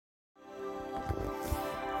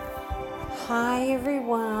Hi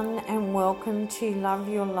everyone, and welcome to Love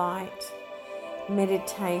Your Light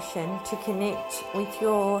meditation to connect with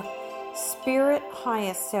your spirit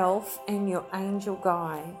higher self and your angel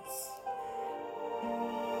guides.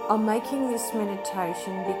 I'm making this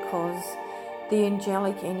meditation because the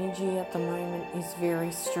angelic energy at the moment is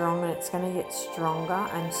very strong, and it's going to get stronger,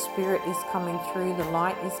 and spirit is coming through, the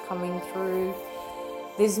light is coming through.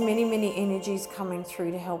 There's many energies coming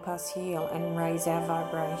through to help us heal and raise our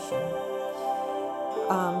vibration.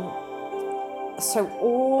 So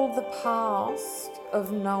all the past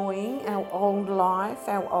of knowing our old life,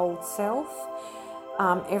 our old self,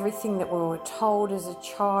 everything that we were told as a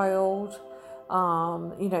child,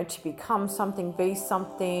 to become something, be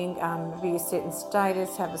something, be a certain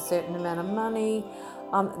status, have a certain amount of money,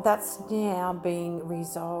 that's now being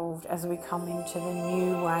resolved as we come into the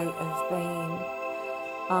new way of being.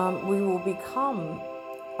 We will become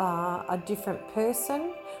a different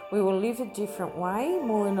person. We will live a different way,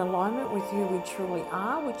 more in alignment with who we truly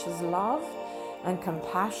are, which is love and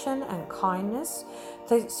compassion and kindness.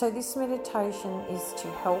 So this meditation is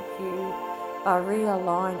to help you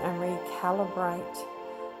realign and recalibrate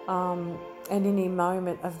at any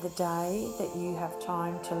moment of the day that you have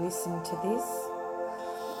time to listen to this.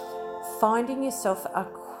 Finding yourself a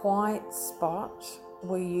quiet spot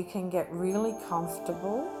where you can get really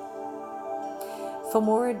comfortable. For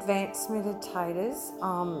more advanced meditators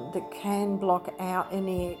that can block out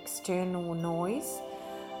any external noise,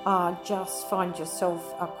 just find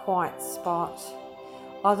yourself a quiet spot,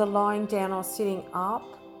 either lying down or sitting up.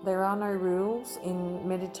 There are no rules in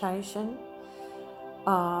meditation.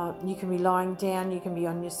 You can be lying down, you can be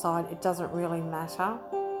on your side, it doesn't really matter,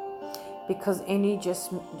 because energy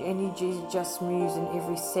just moves in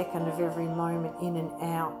every second of every moment, in and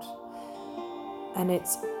out. And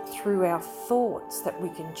it's through our thoughts that we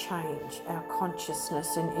can change our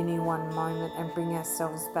consciousness in any one moment and bring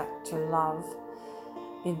ourselves back to love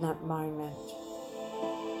in that moment.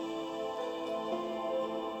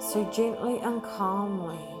 So gently and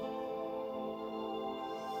calmly,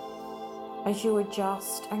 as you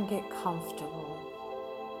adjust and get comfortable,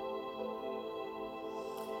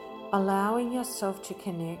 allowing yourself to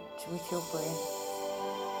connect with your breath.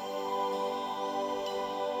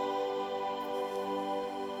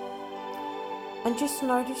 And just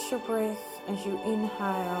notice your breath as you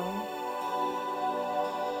inhale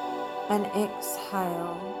and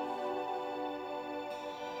exhale,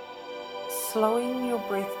 slowing your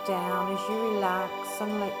breath down as you relax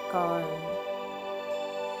and let go,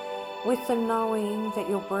 with the knowing that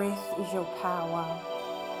your breath is your power.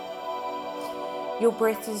 Your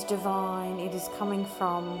breath is divine. It is coming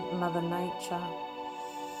from Mother Nature.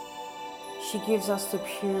 She gives us the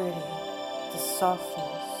purity, the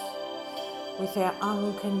softness, with our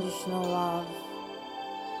unconditional love.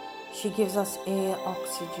 She gives us air,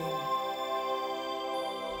 oxygen.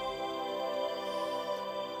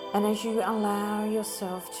 And as you allow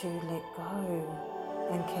yourself to let go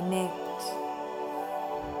and connect,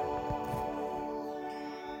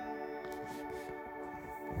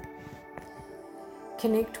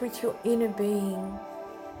 connect with your inner being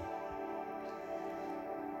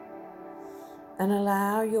and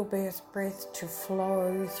allow your breath to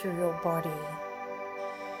flow through your body.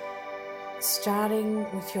 Starting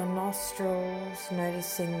with your nostrils,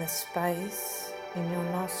 noticing the space in your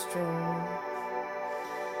nostril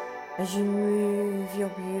as you move your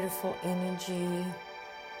beautiful energy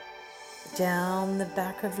down the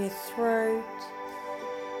back of your throat,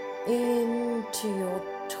 into your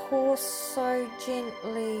torso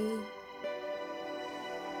gently,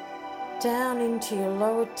 down into your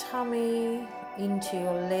lower tummy, into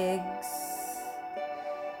your legs,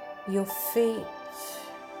 your feet,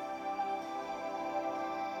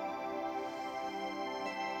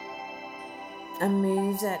 and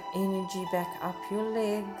move that energy back up your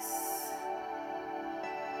legs,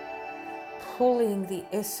 pulling the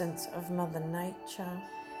essence of Mother Nature,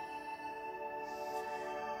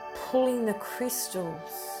 pulling the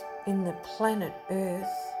crystals in the planet Earth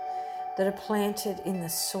that are planted in the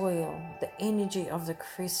soil, the energy of the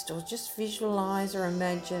crystals. Just visualize or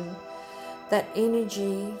imagine that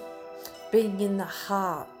energy being in the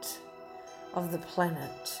heart of the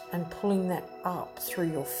planet and pulling that up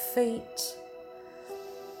through your feet,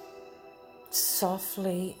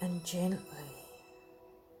 softly and gently.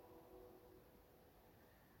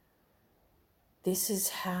 This is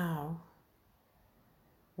how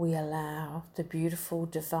we allow the beautiful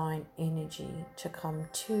divine energy to come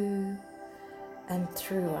to and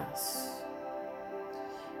through us,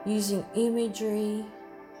 using imagery,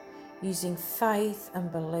 using faith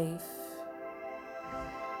and belief,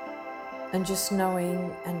 And just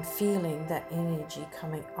knowing and feeling that energy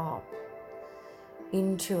coming up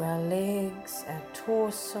into our legs, our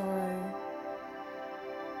torso,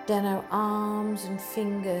 down our arms and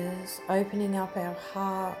fingers, opening up our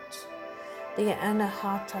heart, the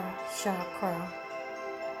Anahata chakra,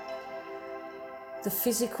 the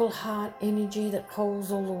physical heart energy that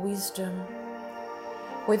holds all the wisdom,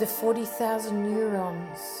 where the 40,000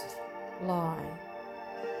 neurons lie,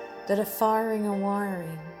 that are firing and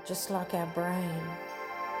wiring just like our brain.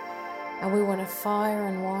 And we want to fire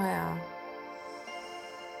and wire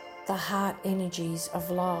the heart energies of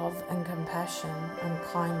love and compassion and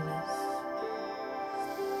kindness.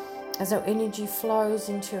 As our energy flows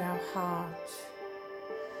into our heart,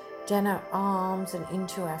 down our arms and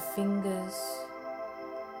into our fingers,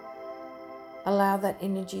 allow that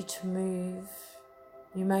energy to move.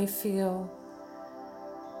 You may feel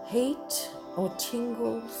heat or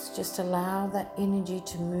tingles. Just allow that energy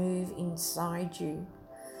to move inside you.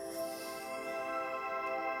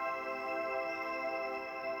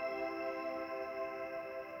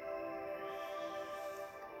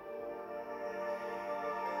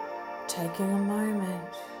 Taking a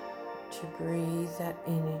moment to breathe that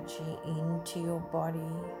energy into your body,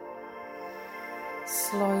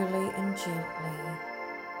 slowly and gently.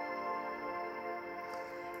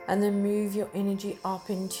 And then move your energy up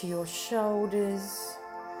into your shoulders,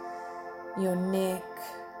 your neck,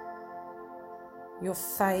 your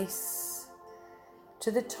face,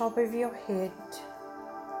 to the top of your head,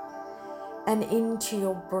 and into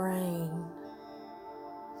your brain.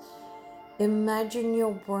 Imagine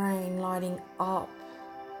your brain lighting up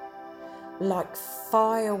like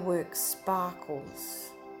fireworks sparkles.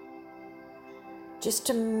 Just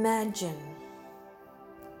imagine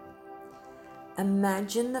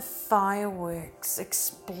the fireworks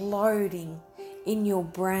exploding in your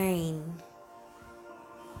brain.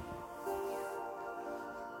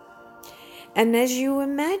 And as you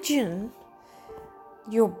imagine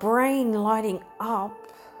your brain lighting up,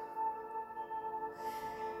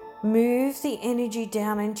 move the energy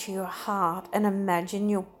down into your heart and imagine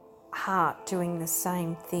your heart doing the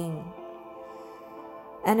same thing.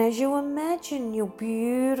 And as you imagine your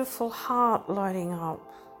beautiful heart lighting up,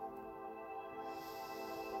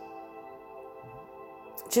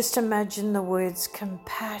 just imagine the words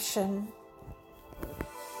compassion,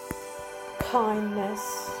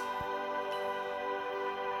 kindness,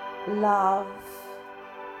 love,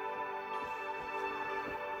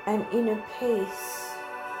 and inner peace.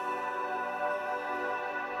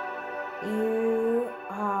 You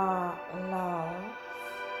are love.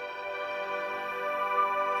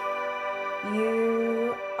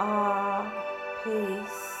 You are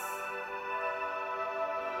peace.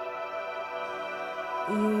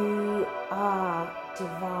 You are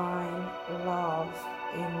divine love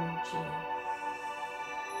energy.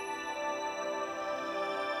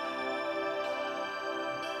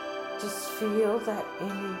 Just feel that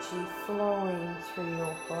energy flowing through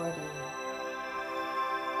your body.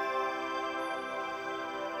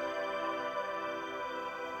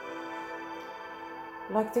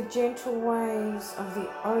 Like the gentle waves of the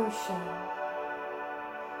ocean,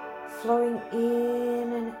 flowing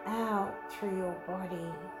in and out through your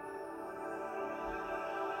body.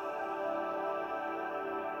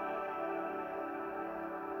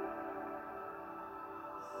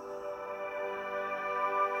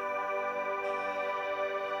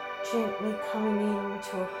 Gently coming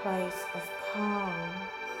into a place of calm,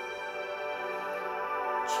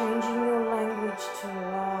 changing your language to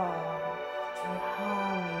love, to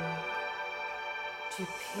harmony, to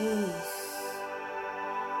peace.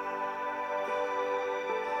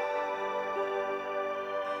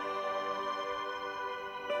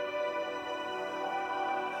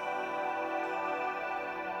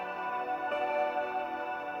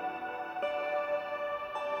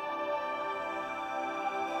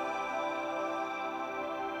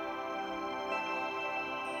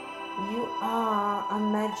 You are a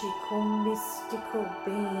magical, mystical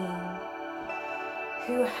being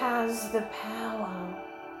who has the power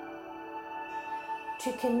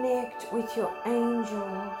to connect with your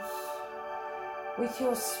angels, with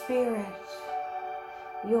your spirit.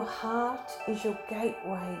 Your heart is your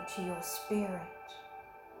gateway to your spirit.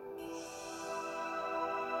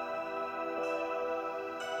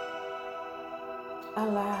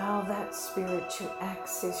 Allow that spirit to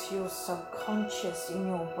access your subconscious in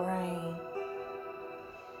your brain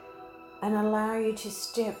and allow you to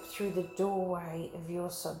step through the doorway of your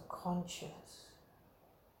subconscious.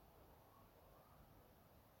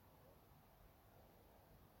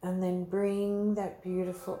 And then bring that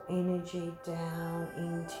beautiful energy down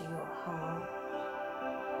into your heart.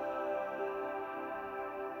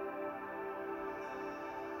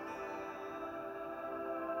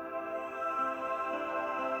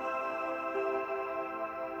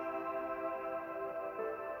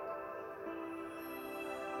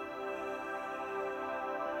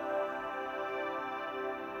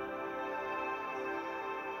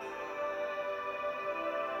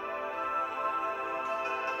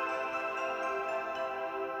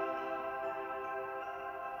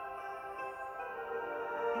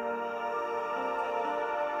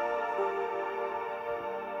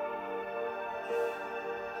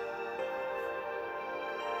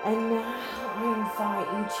 And now I invite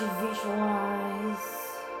you to visualize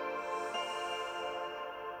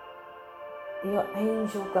your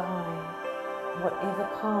angel guide. Whatever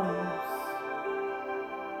comes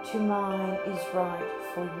to mind is right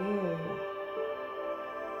for you.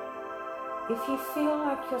 If you feel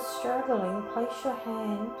like you're struggling, place your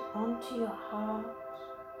hand onto your heart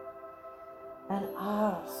and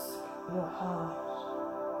ask your heart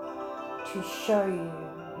to show you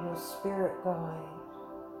your spirit guide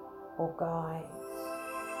or guides,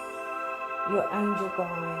 your angel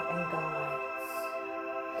guide and guides,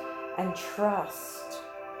 and trust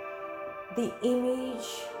the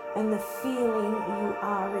image and the feeling you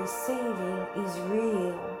are receiving is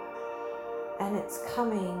real and it's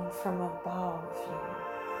coming from above you.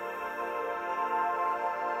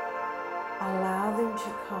 Allow them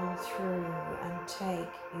to come through and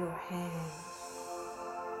take your hand.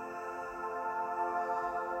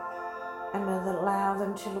 And allow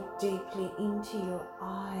them to look deeply into your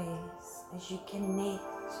eyes as you connect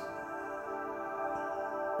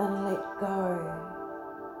and let go.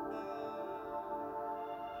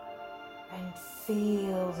 And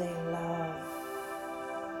feel their love.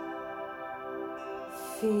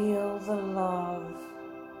 Feel the love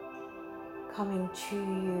coming to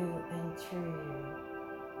you and through you.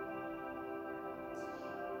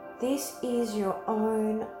 This is your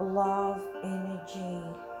own love energy,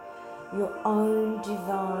 your own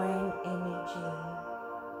divine energy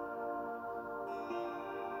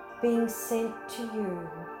being sent to you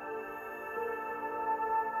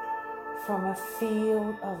from a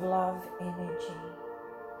field of love energy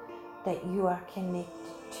that you are connected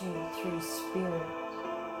to through spirit.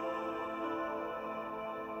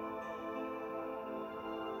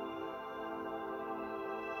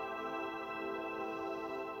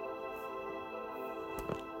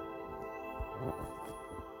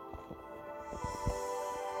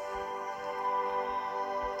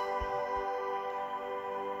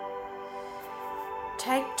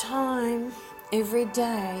 Take time every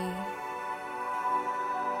day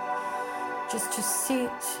just to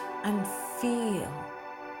sit and feel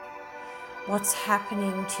what's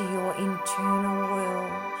happening to your internal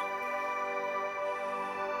world,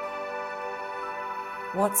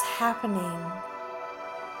 what's happening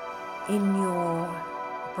in your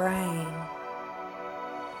brain,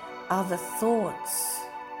 other thoughts,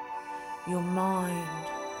 your mind,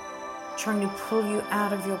 trying to pull you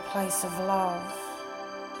out of your place of love,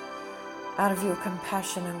 out of your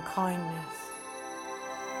compassion and kindness?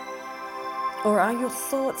 Or are your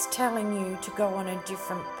thoughts telling you to go on a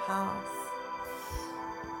different path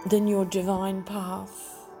than your divine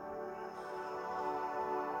path?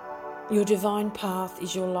 Your divine path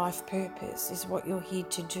is your life purpose, is what you're here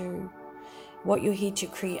to do, what you're here to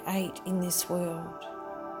create in this world.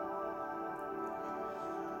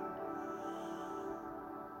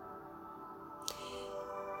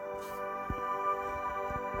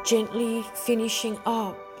 Gently finishing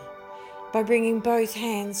up by bringing both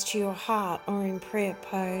hands to your heart or in prayer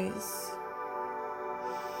pose.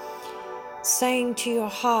 Saying to your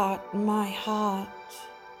heart, my heart,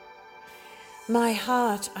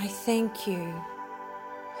 I thank you.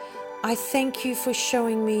 I thank you for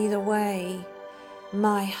showing me the way,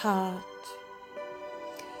 my heart.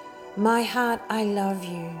 My heart, I love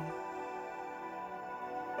you.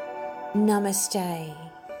 Namaste.